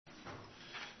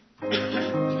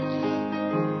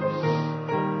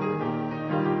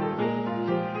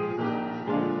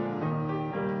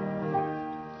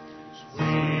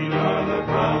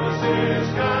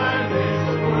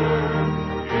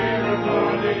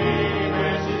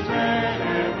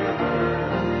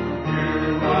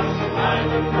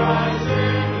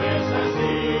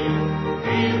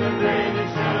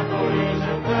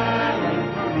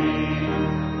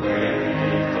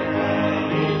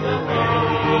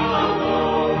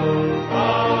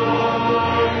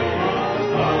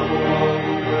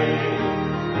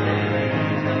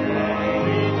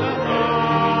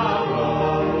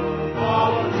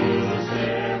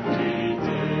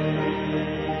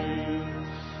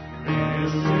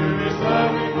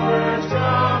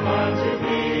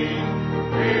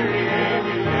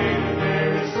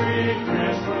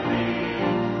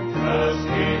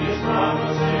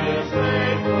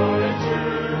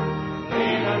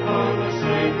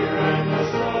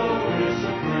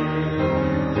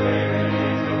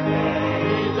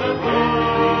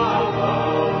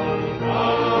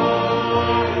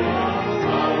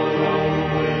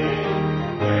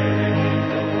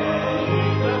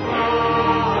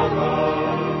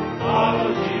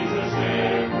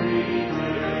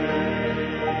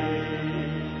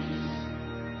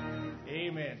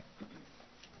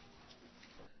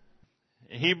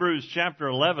Hebrews chapter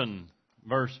 11,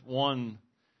 verse 1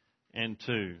 and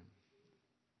 2.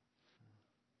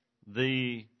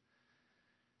 The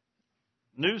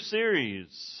new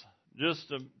series,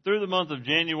 just through the month of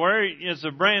January, is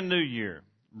a brand new year.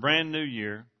 Brand new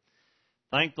year.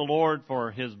 Thank the Lord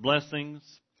for His blessings.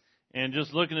 And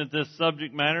just looking at this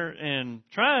subject matter and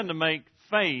trying to make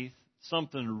faith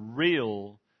something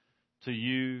real to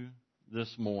you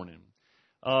this morning.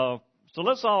 So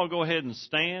let's all go ahead and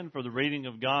stand for the reading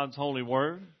of God's holy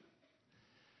word.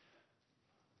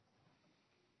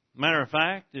 Matter of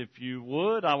fact, if you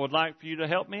would, I would like for you to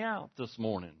help me out this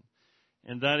morning.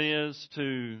 And that is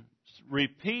to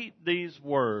repeat these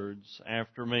words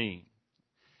after me.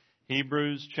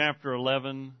 Hebrews chapter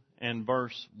 11 and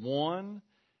verse 1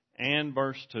 and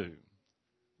verse 2.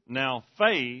 Now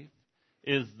faith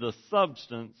is the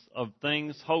substance of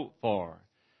things hoped for,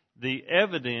 the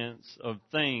evidence of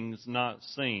things not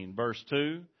seen. Verse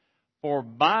 2, for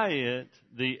by it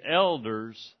the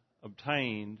elders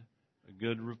obtained a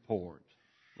good report.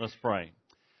 Let's pray.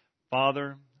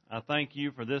 Father, I thank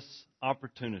you for this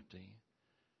opportunity.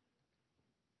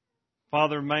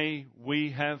 Father, may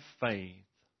we have faith,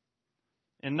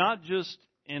 and not just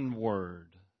in word,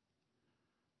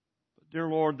 but dear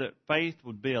Lord, that faith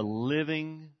would be a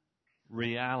living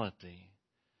reality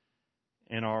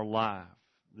in our life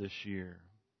this year.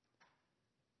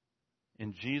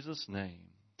 In Jesus' name,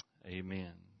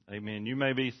 amen. Amen. You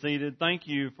may be seated. Thank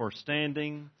you for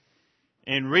standing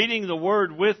and reading the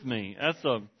Word with me. That's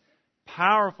a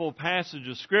powerful passage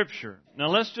of Scripture. Now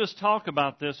let's just talk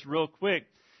about this real quick.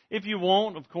 If you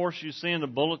want, of course, you see in the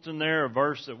bulletin there a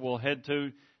verse that we'll head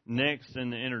to next in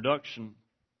the introduction.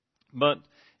 But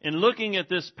in looking at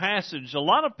this passage, a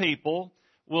lot of people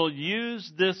will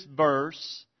use this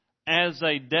verse as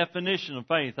a definition of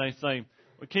faith. They say,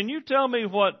 well, can you tell me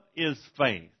what is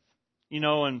faith?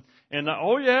 And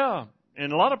oh yeah.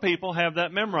 And a lot of people have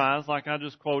that memorized, like I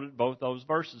just quoted both those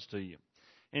verses to you.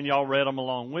 And y'all read them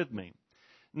along with me.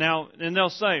 Now, and they'll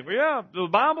say, well, yeah, the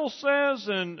Bible says,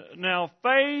 and now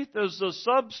faith is the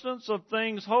substance of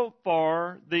things hoped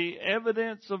for, the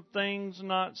evidence of things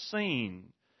not seen.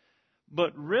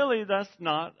 But really, that's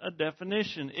not a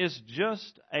definition. It's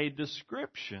just a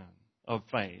description of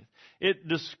faith. It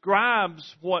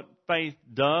describes what faith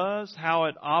does, how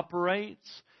it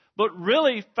operates. But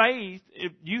really, faith,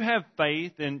 if you have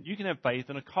faith, and you can have faith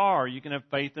in a car, you can have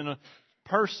faith in a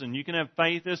person, you can have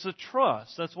faith as a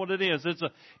trust. That's what it is.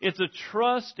 It's a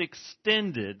trust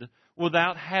extended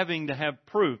without having to have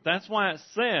proof. That's why it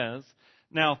says,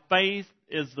 now faith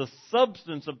is the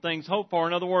substance of things hoped for.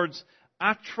 In other words,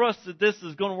 I trust that this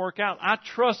is going to work out. I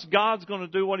trust God's going to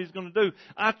do what He's going to do.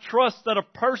 I trust that a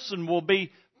person will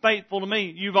be faithful to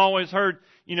me. You've always heard,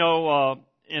 in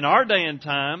our day and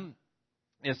time,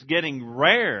 it's getting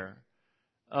rare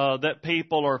that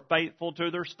people are faithful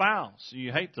to their spouse.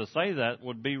 You hate to say that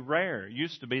would be rare. It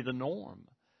used to be the norm.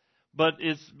 But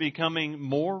it's becoming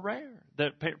more rare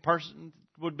that person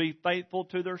would be faithful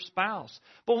to their spouse.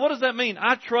 But what does that mean?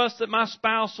 I trust that my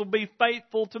spouse will be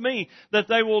faithful to me, that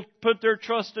they will put their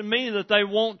trust in me, that they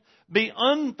won't be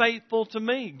unfaithful to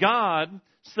me. God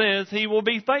says He will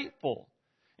be faithful.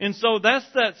 And so that's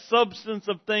that substance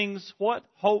of things, what?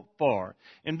 Hope for.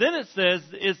 And then it says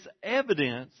it's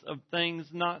evidence of things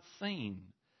not seen.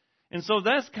 And so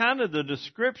that's kind of the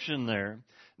description there.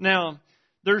 Now,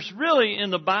 there's really in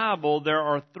the Bible, there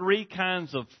are three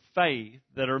kinds of faith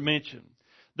that are mentioned.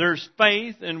 There's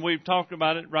faith, and we've talked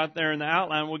about it right there in the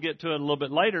outline. We'll get to it a little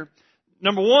bit later.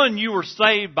 Number one, you were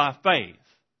saved by faith.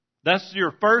 That's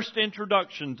your first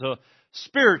introduction to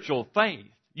spiritual faith.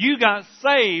 You got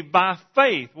saved by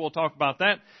faith. We'll talk about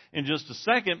that in just a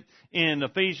second. In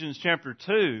Ephesians chapter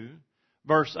 2,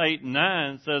 verse 8 and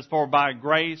 9 says, "For by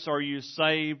grace are you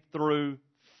saved through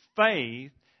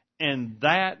faith, and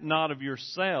that not of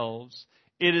yourselves.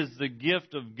 It is the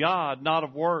gift of God, not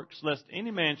of works, lest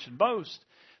any man should boast."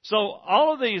 So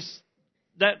all of these,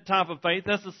 that type of faith,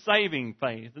 that's a saving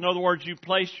faith. In other words, you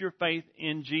place your faith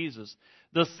in Jesus.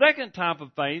 The second type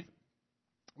of faith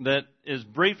that is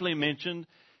briefly mentioned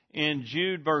in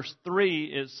Jude verse 3,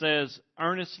 it says,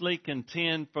 "Earnestly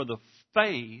contend for the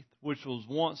faith which was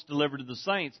once delivered to the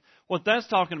saints." What that's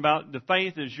talking about, the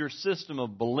faith is your system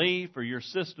of belief or your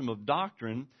system of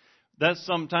doctrine. That's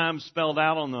sometimes spelled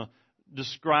out on the,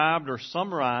 described or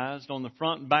summarized on the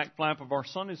front and back flap of our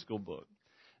Sunday school book.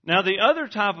 Now, the other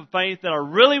type of faith that I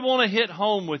really want to hit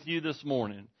home with you this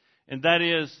morning, and that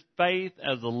is faith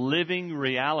as a living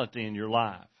reality in your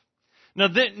life. Now,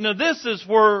 this is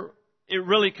where it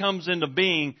really comes into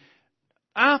being.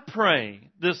 I pray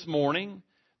this morning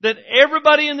that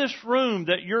everybody in this room,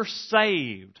 that you're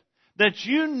saved, that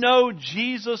you know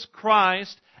Jesus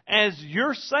Christ as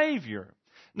your Savior.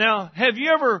 Now, have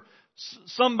you ever,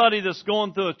 somebody that's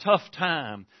going through a tough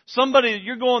time, somebody that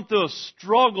you're going through a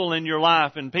struggle in your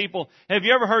life, and people, have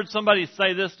you ever heard somebody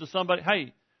say this to somebody?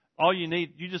 "Hey, all you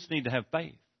just need to have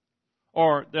faith."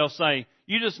 Or they'll say,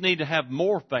 "You just need to have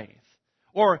more faith."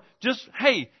 Or just,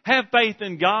 "Hey, have faith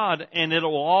in God and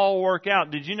it'll all work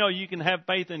out." Did you know you can have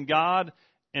faith in God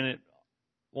and it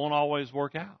won't always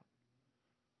work out?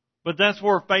 But that's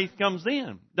where faith comes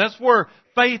in. That's where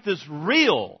faith is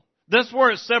real. That's where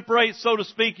it separates, so to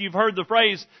speak. You've heard the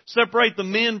phrase, separate the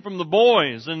men from the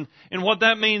boys. And what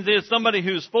that means is somebody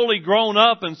who's fully grown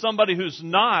up and somebody who's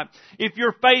not. If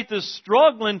your faith is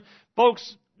struggling,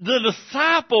 folks, the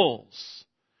disciples,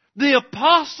 the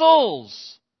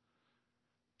apostles,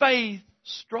 faith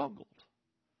struggled.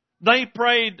 They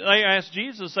prayed, they asked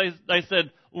Jesus, they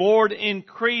said, "Lord,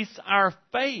 increase our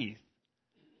faith."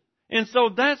 And so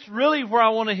that's really where I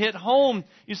want to hit home.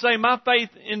 You say, my faith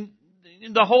in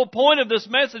the whole point of this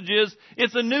message is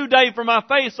it's a new day for my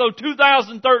faith. So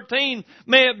 2013,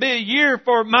 may it be a year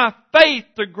for my faith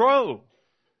to grow.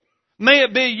 May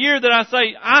it be a year that I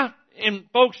say, and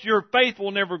folks, your faith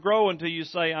will never grow until you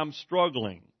say, "I'm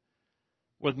struggling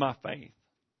with my faith.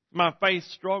 My faith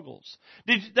struggles."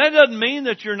 That doesn't mean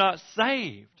that you're not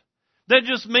saved. That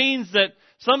just means that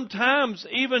sometimes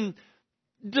even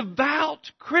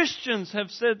devout Christians have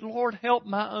said, "Lord, help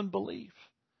my unbelief.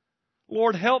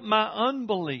 Lord, help my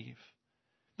unbelief."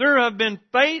 There have been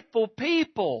faithful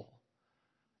people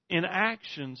in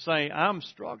action say, "I'm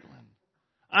struggling.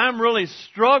 I'm really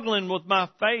struggling with my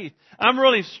faith. I'm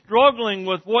really struggling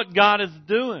with what God is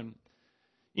doing."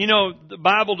 You know, the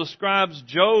Bible describes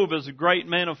Job as a great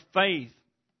man of faith.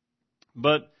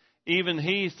 But even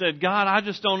he said, "God, I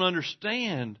just don't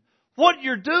understand what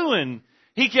you're doing."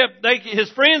 His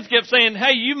friends kept saying,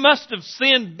 "Hey, you must have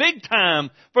sinned big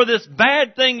time for this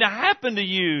bad thing to happen to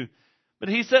you." But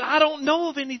he said, "I don't know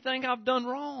of anything I've done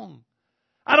wrong.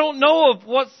 I don't know of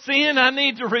what sin I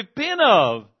need to repent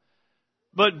of."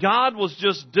 But God was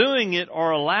just doing it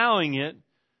or allowing it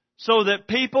so that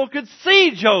people could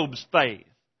see Job's faith.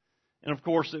 And of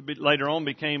course, it later on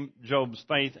became Job's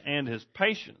faith and his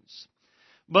patience.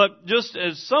 But just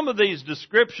as some of these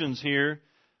descriptions here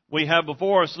we have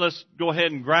before us, let's go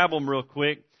ahead and grab them real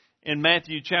quick. In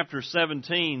Matthew chapter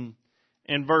 17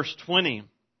 and verse 20,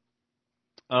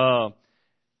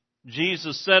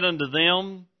 Jesus said unto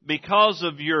them, "Because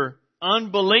of your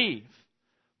unbelief,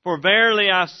 for verily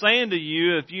I say unto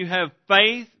you, if you have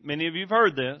faith," many of you have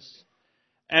heard this,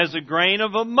 "as a grain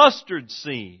of a mustard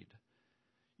seed,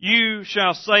 you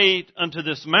shall say unto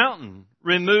this mountain,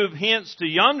 remove hence to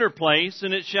yonder place,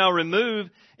 and it shall remove,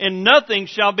 and nothing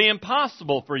shall be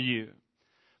impossible for you."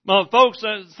 Well, folks,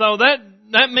 so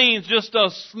that means just a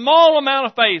small amount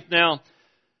of faith. Now,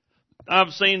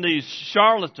 I've seen these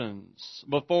charlatans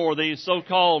before, these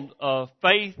so-called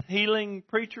faith healing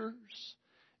preachers.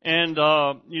 And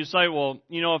you say, "Well,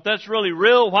 you know, if that's really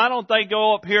real, why don't they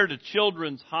go up here to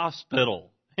Children's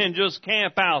Hospital and just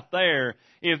camp out there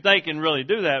if they can really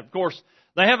do that?" Of course,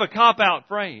 they have a cop-out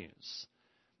phrase.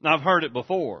 And I've heard it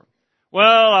before.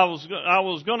 "Well, I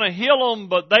was going to heal them,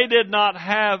 but they did not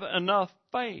have enough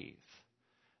faith."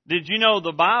 Did you know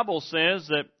the Bible says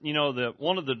that, you know, that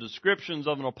one of the descriptions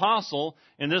of an apostle,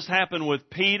 and this happened with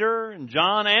Peter and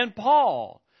John and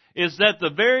Paul, is that the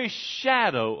very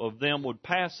shadow of them would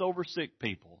pass over sick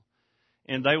people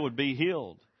and they would be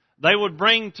healed. They would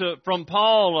bring from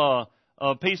Paul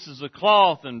pieces of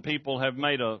cloth, and people have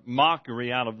made a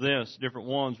mockery out of this. Different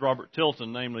ones, Robert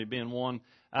Tilton namely being one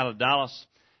out of Dallas,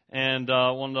 and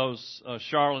one of those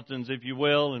charlatans, if you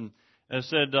will, and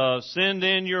said, send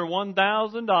in your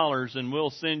 $1,000 and we'll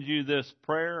send you this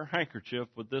prayer handkerchief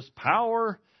with this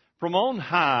power from on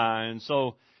high. And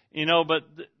so, but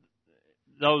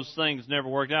those things never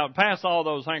worked out. Pass all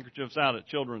those handkerchiefs out at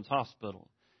Children's Hospital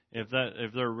if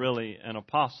they're really an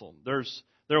apostle.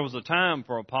 There was a time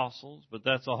for apostles, but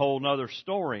that's a whole other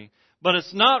story. But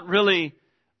it's not really,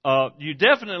 we're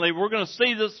going to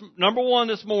see this, number one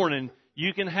this morning,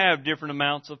 you can have different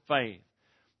amounts of faith.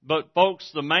 But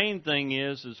folks, the main thing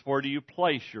is where do you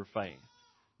place your faith?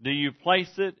 Do you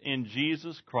place it in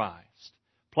Jesus Christ?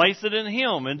 Place it in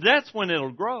Him, and that's when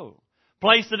it'll grow.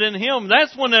 Place it in Him,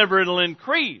 that's whenever it'll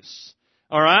increase.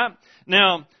 Alright?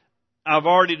 Now, I've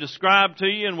already described to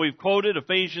you, and we've quoted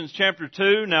Ephesians chapter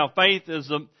 2. Now, faith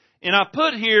is and I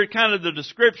put here kind of the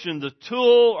description, the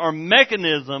tool or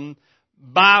mechanism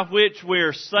by which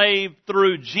we're saved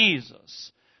through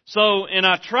Jesus. So, and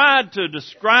I tried to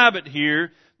describe it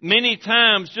here many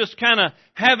times, just kind of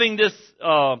having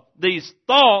these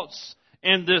thoughts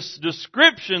and this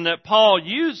description that Paul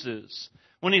uses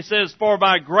when he says, for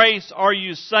by grace are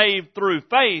you saved through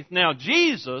faith. Now,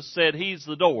 Jesus said He's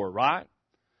the door, right?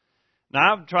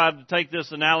 Now, I've tried to take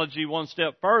this analogy one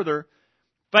step further.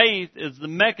 Faith is the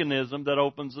mechanism that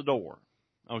opens the door.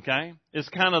 Okay? It's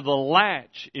kind of the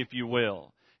latch, if you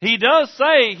will. He does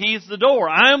say He's the door.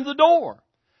 I am the door.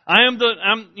 I'm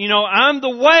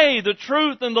the way, the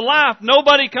truth, and the life.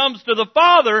 Nobody comes to the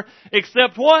Father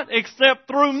except what? Except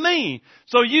through me.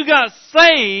 So you got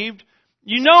saved.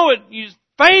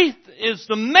 Faith is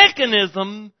the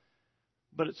mechanism,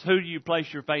 but it's who do you place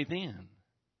your faith in?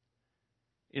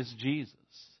 It's Jesus.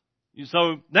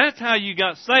 So that's how you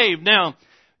got saved. Now,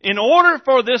 in order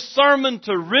for this sermon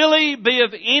to really be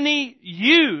of any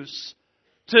use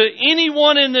to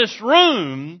anyone in this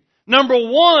room, number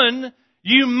one,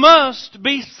 you must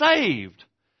be saved.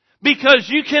 Because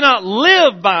you cannot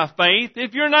live by faith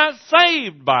if you're not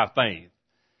saved by faith.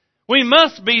 We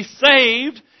must be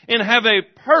saved and have a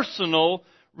personal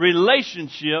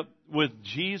relationship with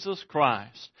Jesus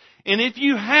Christ. And if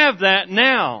you have that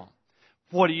now,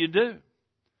 what do you do?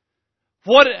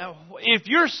 If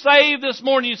you're saved this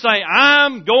morning, you say,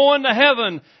 I'm going to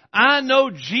heaven. I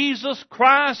know Jesus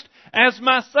Christ as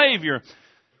my Savior.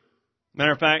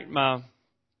 Matter of fact, my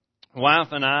wife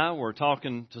and I were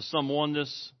talking to someone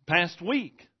this past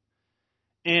week,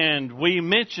 and we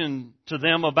mentioned to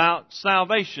them about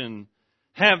salvation.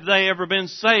 Have they ever been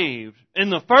saved?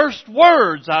 And the first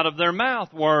words out of their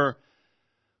mouth were,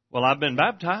 well, I've been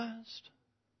baptized.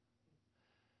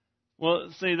 Well,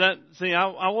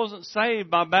 I wasn't saved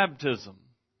by baptism.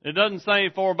 It doesn't say,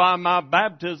 for by my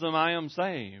baptism I am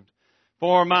saved.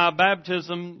 For my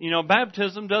baptism,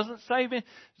 baptism doesn't save it.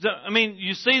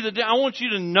 You see I want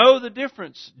you to know the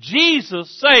difference.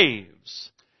 Jesus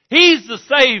saves. He's the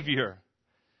Savior.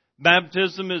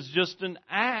 Baptism is just an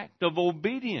act of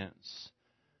obedience.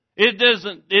 It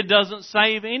doesn't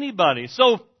save anybody.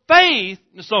 So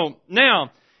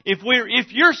now,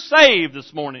 if you're saved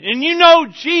this morning and you know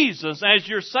Jesus as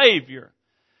your Savior,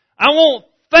 I want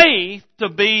faith to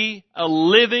be a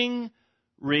living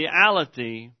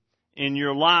reality in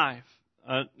your life.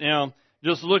 Now,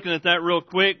 just looking at that real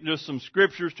quick, just some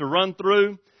scriptures to run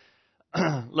through.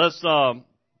 And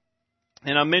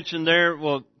I mentioned there,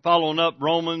 following up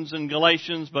Romans and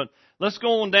Galatians, but let's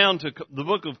go on down to the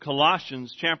book of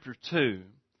Colossians chapter 2.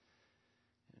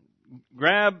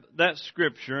 Grab that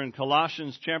scripture in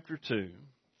Colossians chapter 2.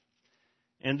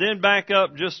 And then back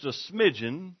up just a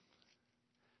smidgen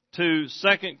to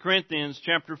 2 Corinthians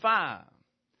chapter 5.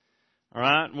 All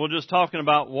right? We're just talking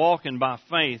about walking by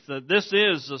faith. This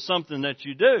is something that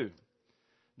you do.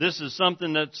 This is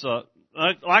something that's,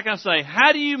 like I say,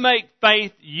 how do you make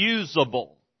faith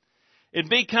usable? It'd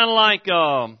be kind of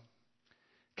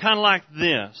like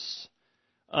this.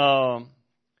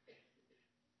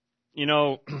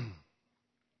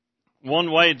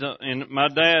 One way and my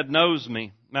dad knows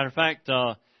me. Matter of fact,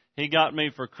 he got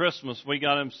me for Christmas. We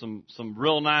got him some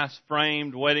real nice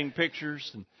framed wedding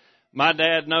pictures. And my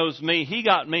dad knows me. He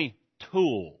got me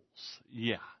tools.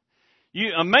 Yeah.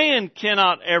 A man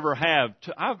cannot ever have,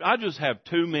 I just have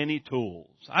too many tools.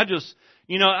 I just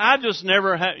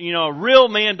never have, a real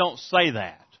man don't say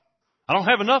that. I don't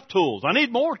have enough tools. I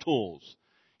need more tools.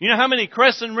 You know how many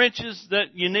crescent wrenches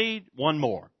that you need? One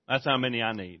more. That's how many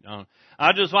I need. I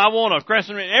want a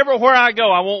crescent wrench. Everywhere I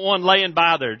go, I want one laying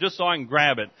by there just so I can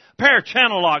grab it. A pair of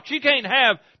channel locks. You can't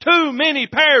have too many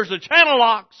pairs of channel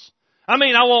locks. I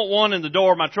want one in the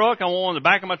door of my truck. I want one in the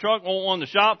back of my truck. I want one in the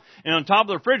shop. And on top of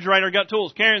the refrigerator, I got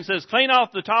tools. Karen says, clean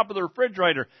off the top of the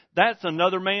refrigerator. That's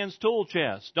another man's tool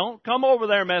chest. Don't come over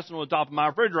there messing with the top of my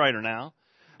refrigerator now.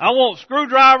 I want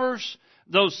screwdrivers,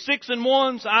 those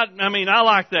 6-in-1s. I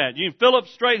like that. You can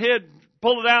Phillips straight head,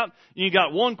 pull it out, and you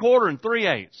got 1/4 and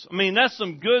 3/8. That's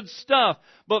some good stuff.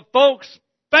 But folks,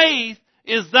 faith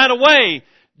is that way.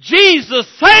 Jesus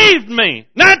saved me.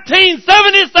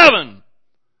 1977.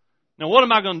 Now what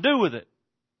am I going to do with it?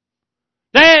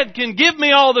 Dad can give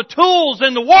me all the tools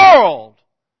in the world.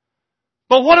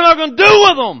 But what am I going to do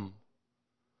with them?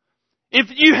 If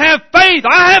you have faith,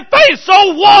 I have faith,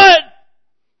 so what?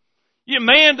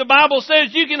 The Bible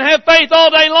says you can have faith all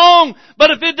day long,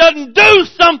 but if it doesn't do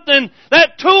something,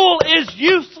 that tool is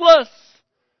useless.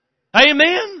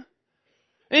 Amen?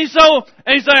 And so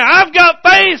I've got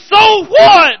faith, so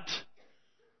what?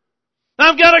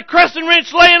 I've got a crescent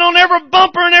wrench laying on every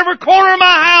bumper in every corner of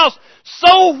my house.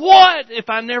 So what if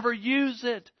I never use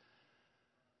it?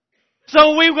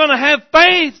 So we're going to have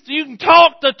faith. You can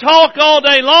talk the talk all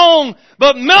day long,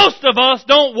 but most of us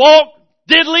don't walk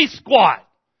diddly squat.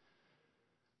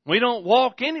 We don't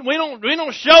we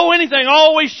don't show anything.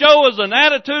 All we show is an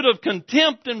attitude of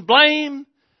contempt and blame.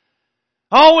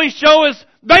 All we show is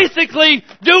basically,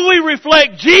 do we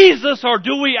reflect Jesus or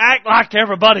do we act like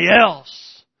everybody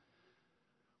else?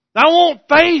 I want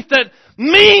faith that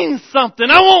means something.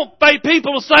 I want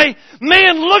people to say,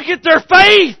 man, look at their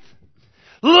faith.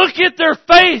 Look at their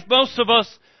faith.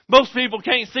 Most people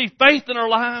can't see faith in our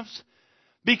lives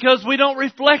because we don't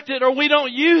reflect it or we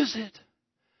don't use it.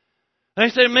 They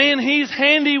say, man, he's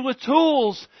handy with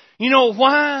tools. You know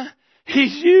why?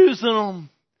 He's using them.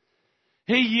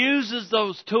 He uses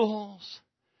those tools.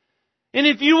 And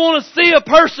if you want to see a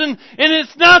person, and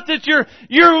it's not that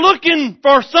you're looking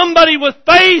for somebody with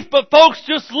faith, but folks,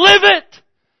 just live it.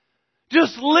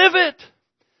 Just live it.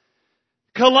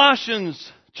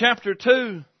 Colossians chapter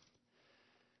 2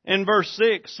 and verse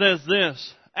 6 says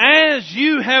this, as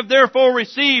you have therefore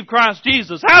received Christ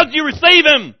Jesus. How did you receive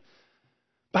Him?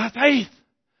 By faith.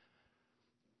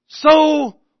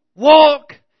 So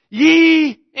walk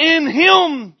ye in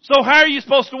Him. So how are you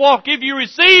supposed to walk? If you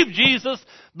receive Jesus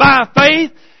by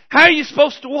faith, how are you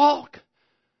supposed to walk?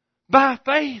 By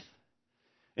faith.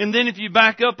 And then if you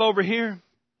back up over here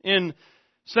in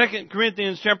 2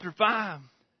 Corinthians chapter 5,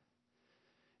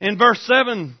 in verse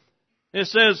 7, it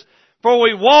says, for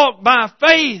we walk by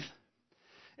faith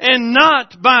and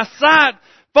not by sight.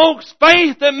 Folks,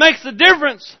 faith that makes a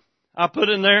difference. I put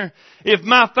in there, if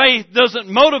my faith doesn't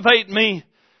motivate me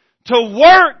to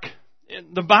work,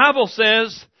 the Bible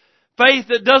says faith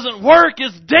that doesn't work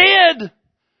is dead.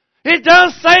 It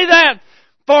does say that.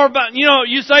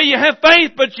 You say you have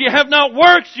faith, but you have not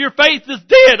works, your faith is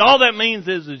dead. All that means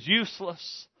is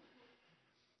useless.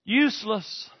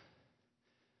 Useless.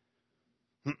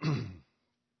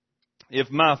 If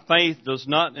my faith does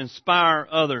not inspire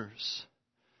others,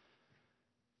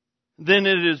 then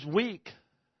it is weak.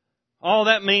 All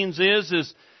that means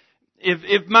is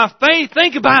if my faith,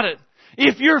 think about it.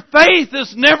 If your faith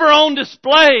is never on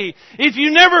display, if you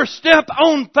never step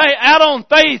out on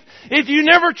faith, if you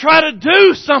never try to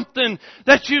do something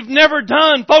that you've never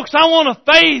done, folks, I want a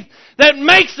faith that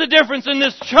makes a difference in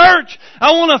this church.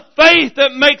 I want a faith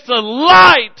that makes a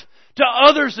light to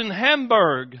others in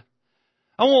Hamburg.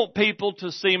 I want people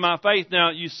to see my faith.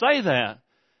 Now, you say that.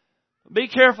 Be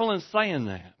careful in saying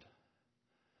that.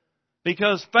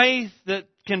 Because faith that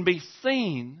can be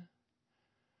seen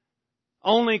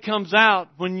only comes out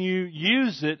when you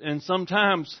use it, and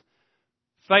sometimes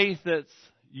faith that's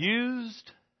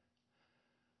used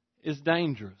is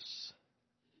dangerous.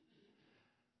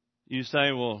 You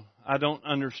say, well, I don't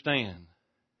understand.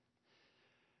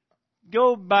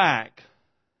 Go back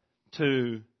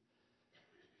to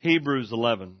Hebrews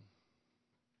 11.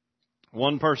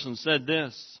 One person said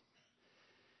this,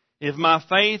 if my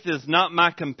faith is not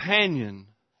my companion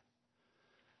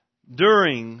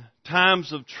during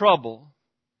times of trouble,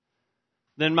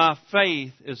 then my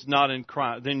faith is not in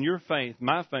Christ. Then your faith,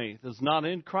 my faith, is not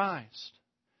in Christ.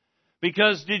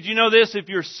 Because did you know this? If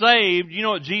you're saved, you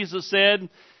know what Jesus said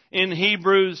in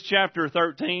Hebrews chapter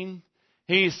 13?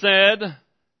 He said,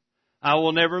 I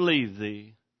will never leave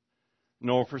thee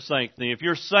nor forsake thee. If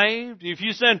you're saved, if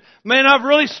you said, man, I've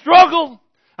really struggled.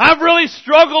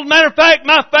 Matter of fact,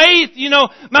 my faith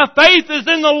is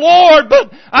in the Lord,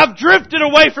 but I've drifted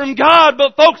away from God.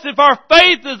 But folks, if our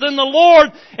faith is in the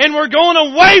Lord and we're going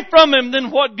away from Him,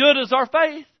 then what good is our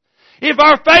faith? If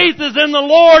our faith is in the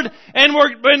Lord and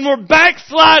we're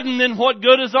backsliding, then what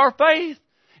good is our faith?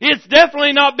 It's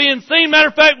definitely not being seen. Matter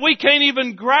of fact, we can't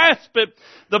even grasp it.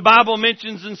 The Bible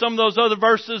mentions in some of those other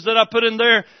verses that I put in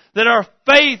there that our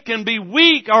faith can be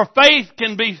weak, our faith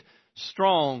can be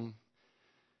strong.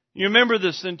 You remember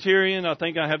the centurion? I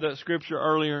think I have that scripture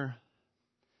earlier.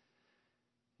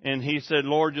 And he said,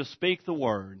 Lord, just speak the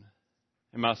word,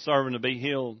 and my servant will be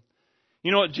healed.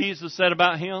 You know what Jesus said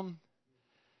about him?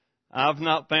 I've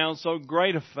not found so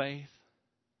great a faith.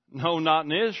 No, not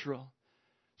in Israel.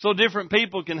 So different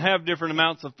people can have different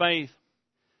amounts of faith.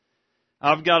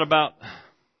 I've got about,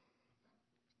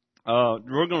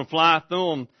 we're going to fly through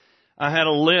them. I had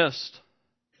a list,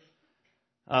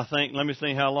 I think, let me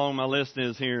see how long my list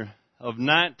is here, of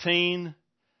 19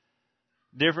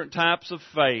 different types of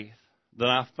faith that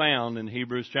I found in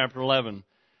Hebrews chapter 11.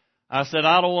 I said,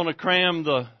 I don't want to cram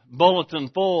the bulletin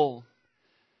full,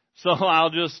 so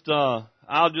I'll just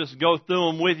go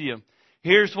through them with you.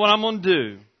 Here's what I'm going to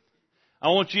do. I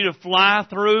want you to fly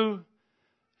through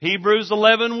Hebrews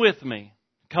 11 with me.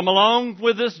 Come along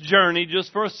with this journey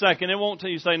just for a second. It won't till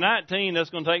you say 19, that's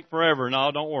going to take forever.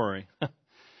 No, don't worry.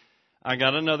 I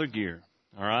got another gear.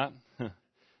 All right?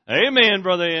 Amen,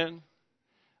 Brother Ed.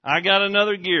 I got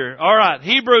another gear. All right,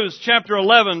 Hebrews chapter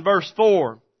 11, verse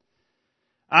 4.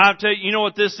 I'll tell you, you know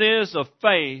what this is? A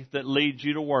faith that leads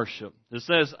you to worship. It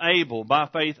says Abel, by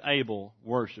faith Abel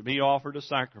worship. He offered a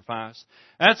sacrifice.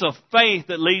 That's a faith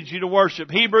that leads you to worship.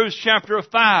 Hebrews chapter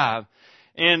 5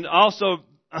 and also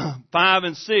 5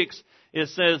 and 6, it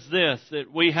says this,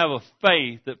 that we have a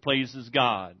faith that pleases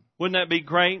God. Wouldn't that be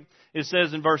great? It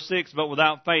says in verse 6, but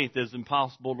without faith it is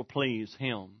impossible to please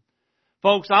Him.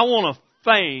 Folks, I want a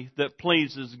faith that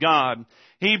pleases God.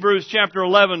 Hebrews chapter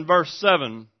 11, verse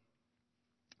 7.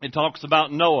 It talks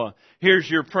about Noah. Here's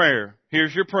your prayer.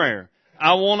 Here's your prayer.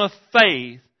 I want a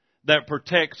faith that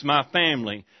protects my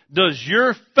family. Does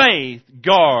your faith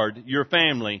guard your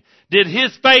family? Did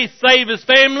his faith save his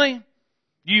family?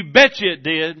 You betcha it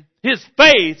did. His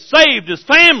faith saved his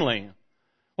family.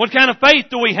 What kind of faith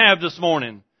do we have this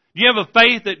morning? Do you have a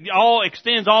faith that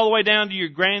extends all the way down to your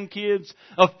grandkids?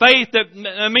 A faith that,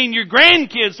 your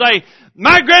grandkids say,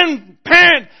 my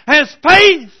grandparent has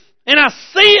faith and I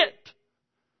see it.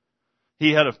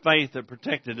 He had a faith that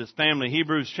protected his family.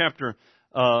 Hebrews chapter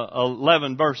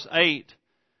 11 verse 8.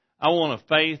 I want a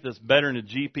faith that's better than a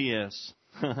GPS.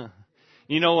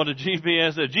 You know what a GPS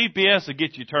is? A GPS will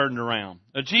get you turned around.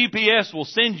 A GPS will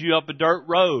send you up a dirt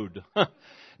road.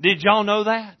 Did y'all know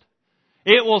that?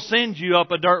 It will send you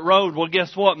up a dirt road. Well,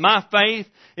 guess what? My faith,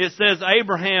 it says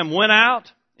Abraham went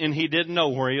out and he didn't know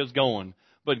where he was going.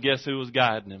 But guess who was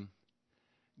guiding him?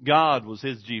 God was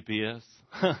his GPS.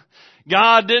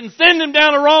 God didn't send him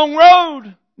down a wrong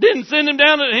road. Didn't send him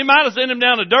down, he might have sent him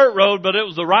down a dirt road, but it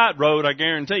was the right road, I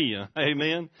guarantee you.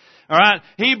 Amen. Alright,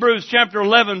 Hebrews chapter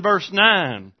 11 verse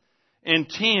 9 and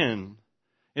 10.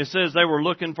 It says they were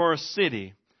looking for a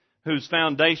city whose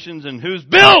foundations and whose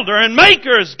builder and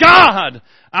maker is God.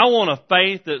 I want a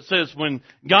faith that says when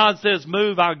God says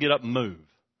move, I'll get up and move.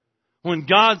 When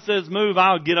God says move,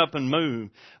 I'll get up and move.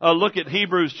 Look at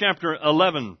Hebrews chapter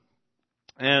 11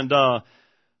 and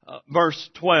verse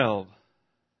 12.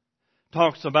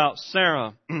 Talks about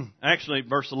Sarah. Actually,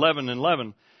 verse 11 and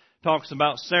 11 talks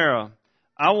about Sarah.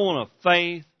 I want a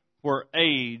faith where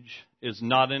age is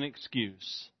not an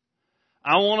excuse.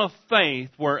 I want a faith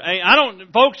where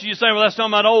folks, you say, well, that's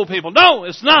talking about old people. No,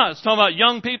 it's not. It's talking about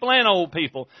young people and old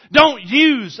people. Don't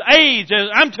use age as,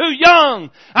 I'm too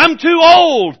young. I'm too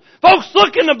old. Folks,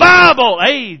 look in the Bible.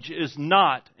 Age is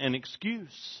not an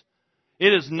excuse.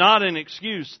 It is not an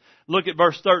excuse. Look at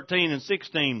verse 13 and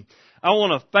 16. I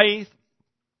want a faith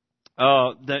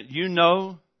that you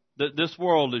know that this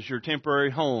world is your temporary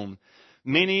home.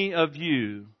 Many of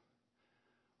you,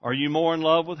 are you more in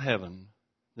love with heaven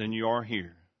than you are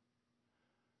here?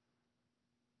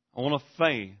 I want a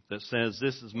faith that says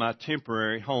this is my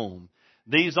temporary home.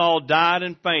 These all died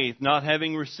in faith, not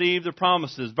having received the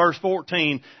promises. Verse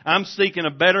 14, I'm seeking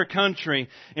a better country.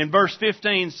 And verse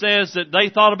 15 says that they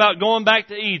thought about going back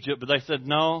to Egypt, but they said,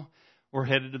 no, we're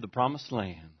headed to the promised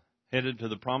land. Headed to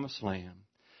the promised land.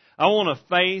 I want a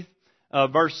faith,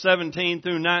 verse 17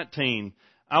 through 19,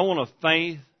 I want a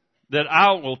faith that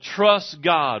I will trust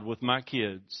God with my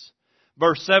kids.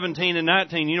 Verse 17 and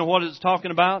 19, you know what it's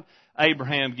talking about?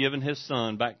 Abraham giving his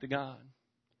son back to God.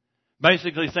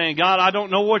 Basically saying, God, I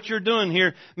don't know what you're doing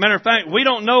here. Matter of fact, we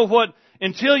don't know what,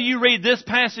 until you read this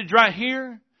passage right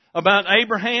here about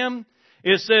Abraham,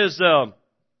 it says,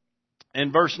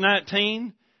 in verse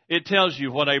 19, it tells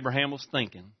you what Abraham was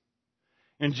thinking.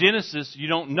 In Genesis, you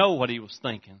don't know what he was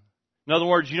thinking. In other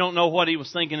words, you don't know what he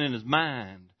was thinking in his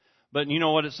mind. But you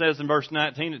know what it says in verse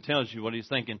 19? It tells you what he's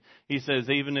thinking. He says,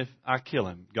 even if I kill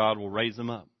him, God will raise him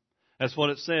up. That's what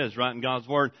it says right in God's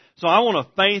Word. So I want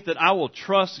a faith that I will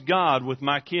trust God with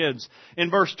my kids. In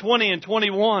verse 20 and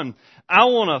 21, I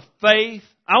want a faith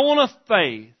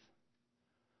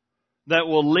that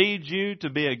will lead you to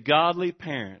be a godly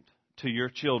parent to your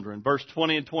children. Verse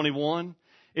 20 and 21,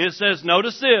 it says,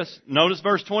 notice this. Notice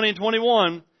verse 20 and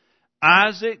 21.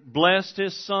 Isaac blessed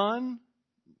his son,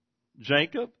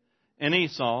 Jacob, and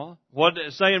Esau. What did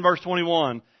it say in verse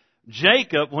 21?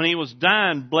 Jacob, when he was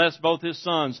dying, blessed both his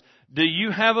sons. Do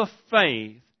you have a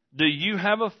faith? Do you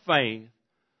have a faith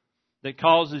that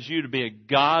causes you to be a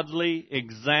godly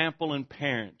example and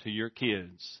parent to your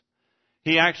kids?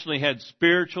 He actually had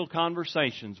spiritual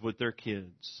conversations with their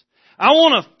kids. I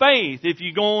want a faith, if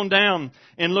you go on down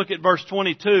and look at verse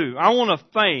 22, I want a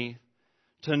faith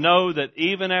to know that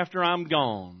even after I'm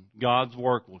gone, God's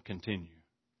work will continue.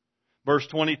 Verse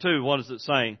 22, what does it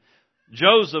say?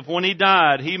 Joseph, when he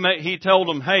died, he told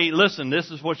them, hey, listen,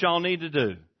 this is what y'all need to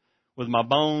do with my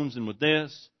bones and with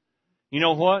this. You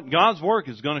know what? God's work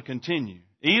is going to continue.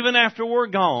 Even after we're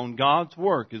gone, God's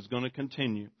work is going to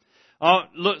continue.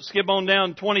 Look, skip on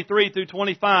down 23 through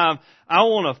 25. I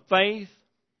want a faith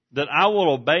that I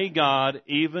will obey God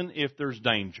even if there's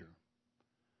danger.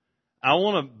 I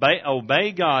want to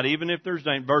obey God even if there's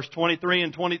danger. Verse 23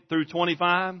 and 20 through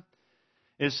 25,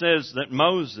 it says that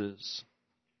Moses,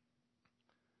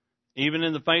 even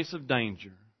in the face of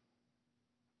danger,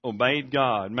 obeyed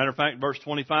God. Matter of fact, verse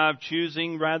 25,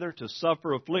 choosing rather to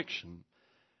suffer affliction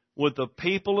with the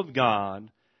people of God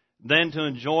than to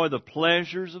enjoy the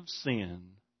pleasures of sin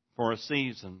for a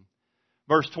season.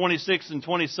 Verse 26 and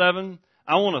 27,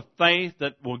 I want a faith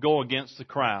that will go against the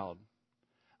crowd.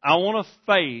 I want a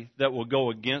faith that will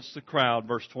go against the crowd.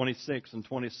 Verse 26 and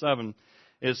 27,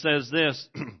 it says this,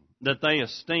 that they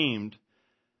esteemed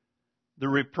the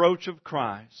reproach of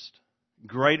Christ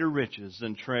greater riches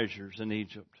than treasures in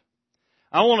Egypt.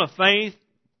 I want a faith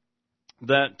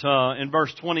that, in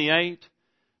verse 28,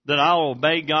 that I'll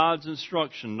obey God's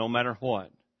instruction no matter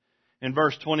what. In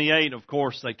verse 28, of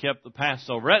course, they kept the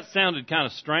Passover. That sounded kind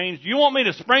of strange. You want me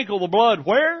to sprinkle the blood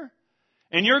where?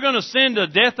 And you're going to send a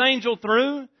death angel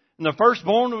through? And the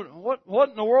firstborn, what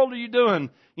in the world are you doing?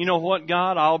 You know what,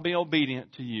 God? I'll be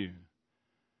obedient to you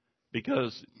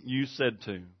because you said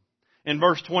to. In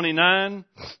verse 29,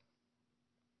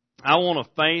 I want a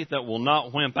faith that will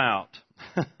not wimp out.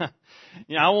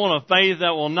 I want a faith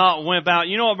that will not wimp out.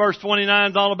 You know what verse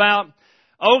 29 is all about?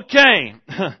 Okay,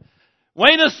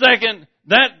 wait a second.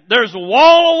 There's a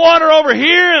wall of water over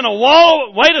here and a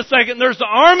wall. Wait a second. There's the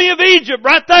army of Egypt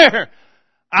right there.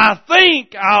 I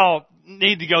think I'll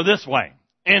need to go this way.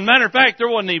 And matter of fact, there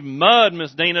wasn't even mud,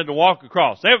 Miss Dina, to walk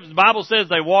across. The Bible says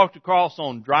they walked across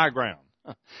on dry ground.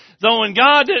 So when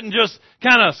God didn't just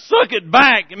kind of suck it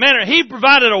back, He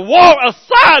provided a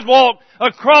sidewalk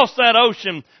across that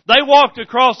ocean. They walked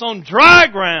across on dry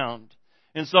ground.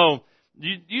 And so,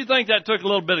 you think that took a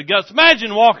little bit of guts?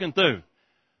 Imagine walking through.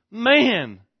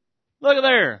 Man, look at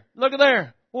there. Look at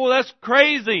there. Oh, that's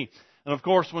crazy. And of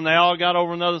course, when they all got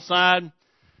over on the other side,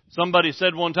 somebody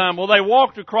said one time, well, they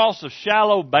walked across a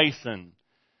shallow basin.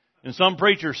 And some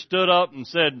preacher stood up and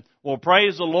said, well,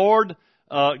 praise the Lord.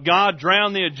 God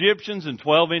drowned the Egyptians in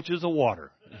 12 inches of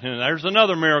water. And there's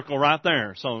another miracle right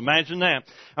there. So imagine that.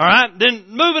 All right. Then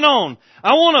moving on.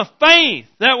 I want a faith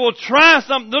that will try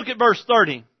something. Look at verse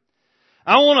 30.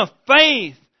 I want a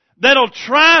faith that'll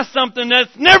try something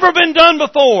that's never been done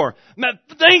before.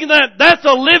 Think that's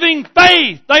a living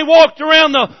faith. They walked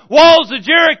around the walls of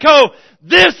Jericho.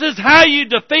 This is how you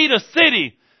defeat a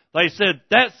city. They said,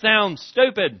 that sounds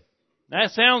stupid.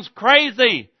 That sounds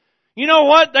crazy. You know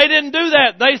what? They didn't do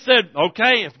that. They said,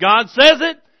 okay, if God says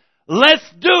it, let's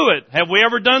do it. Have we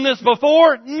ever done this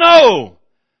before? No.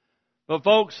 But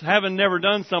folks, having never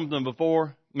done something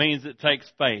before means it takes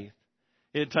faith.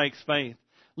 It takes faith.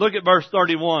 Look at verse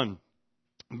 31.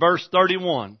 Verse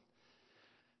 31.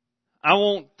 I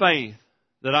want faith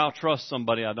that I'll trust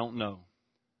somebody I don't know.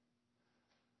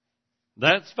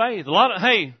 That's faith.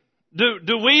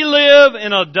 Do we live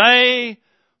in a day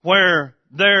where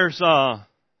there's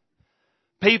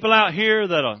people out here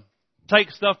that'll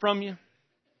take stuff from you?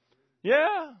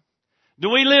 Yeah. Do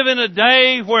we live in a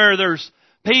day where there's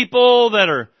people that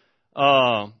are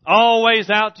always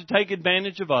out to take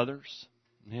advantage of others?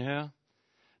 Yeah.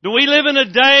 Do we live in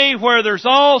a day where there's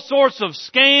all sorts of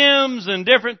scams and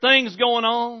different things going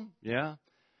on? Yeah.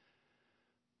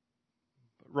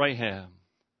 But Rahab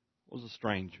was a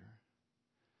stranger.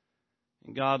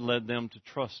 And God led them to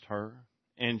trust her.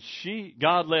 And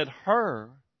God led her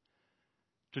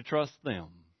to trust them,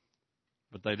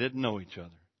 but they didn't know each other.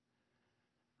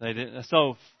 They didn't.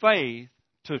 So faith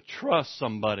to trust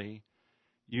somebody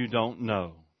you don't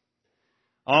know.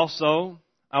 Also,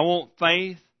 I want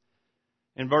faith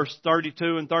in verse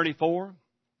 32 and 34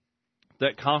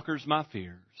 that conquers my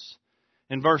fears.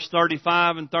 In verse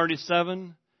 35 and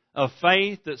 37, a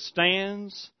faith that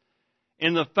stands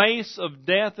in the face of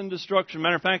death and destruction.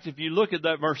 Matter of fact, if you look at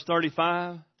that verse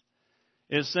 35,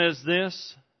 it says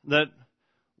this, that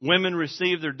women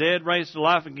received their dead raised to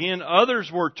life again. Others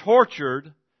were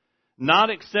tortured, not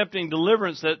accepting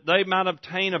deliverance that they might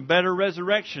obtain a better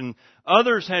resurrection.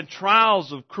 Others had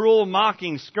trials of cruel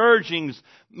mocking, scourgings,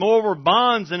 moreover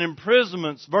bonds and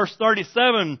imprisonments. Verse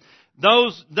 37,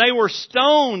 they were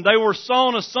stoned, they were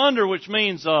sawn asunder, which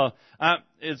means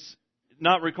it's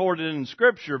not recorded in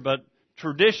Scripture, but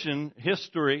tradition,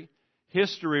 history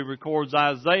records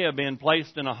Isaiah being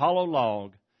placed in a hollow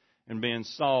log and being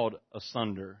sawed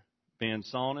asunder, being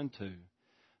sawn in two.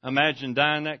 Imagine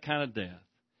dying that kind of death.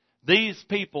 These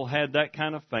people had that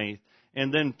kind of faith.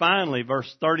 And then finally,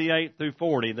 verse 38 through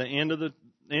 40, the end of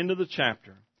the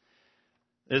chapter.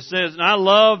 It says, and I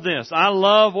love this. I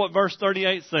love what verse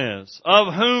 38 says.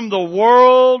 Of whom the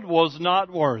world was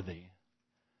not worthy.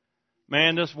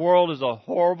 Man, this world is a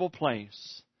horrible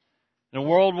place. The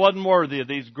world wasn't worthy of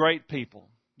these great people.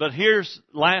 But here's,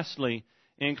 lastly,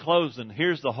 in closing,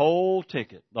 here's the whole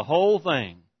ticket, the whole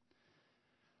thing.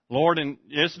 Lord, and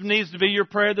this needs to be your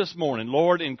prayer this morning.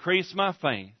 Lord, increase my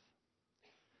faith.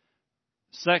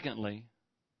 Secondly,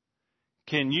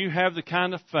 can you have the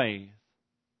kind of faith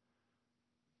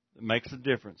that makes a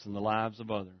difference in the lives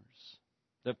of others?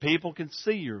 That people can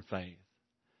see your faith.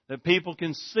 That people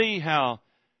can see how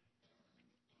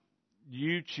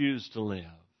you choose to live.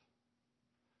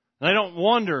 They don't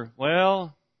wonder,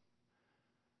 well,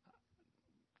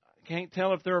 I can't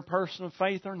tell if they're a person of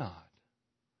faith or not.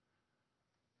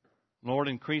 Lord,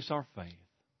 increase our faith.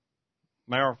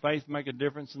 May our faith make a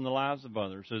difference in the lives of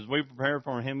others. As we prepare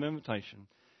for a hymn invitation,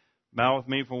 bow with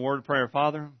me for a word of prayer.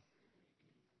 Father,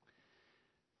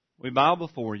 we bow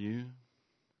before you,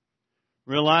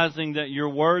 realizing that your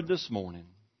word this morning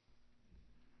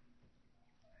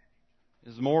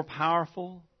is more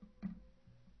powerful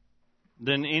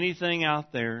than anything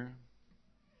out there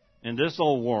in this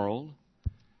old world,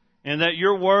 and that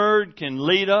your word can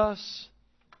lead us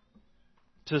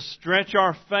to stretch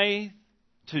our faith,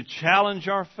 to challenge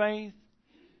our faith.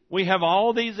 We have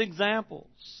all these examples.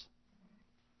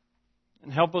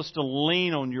 And help us to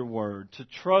lean on your word, to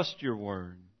trust your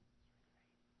word.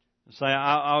 To say,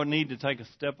 I need to take a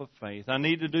step of faith. I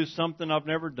need to do something I've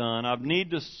never done. I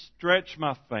need to stretch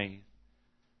my faith.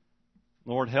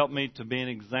 Lord, help me to be an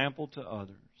example to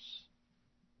others.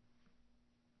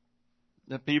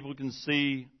 That people can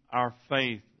see our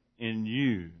faith in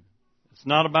you. It's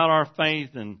not about our faith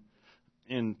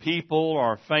in people, or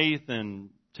our faith in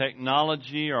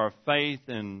technology, or our faith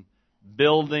in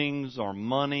buildings or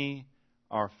money.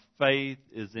 Our faith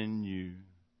is in you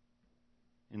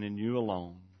and in you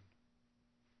alone.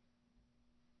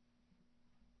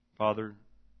 Father,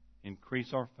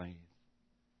 increase our faith.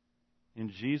 In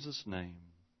Jesus' name,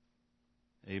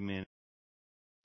 amen.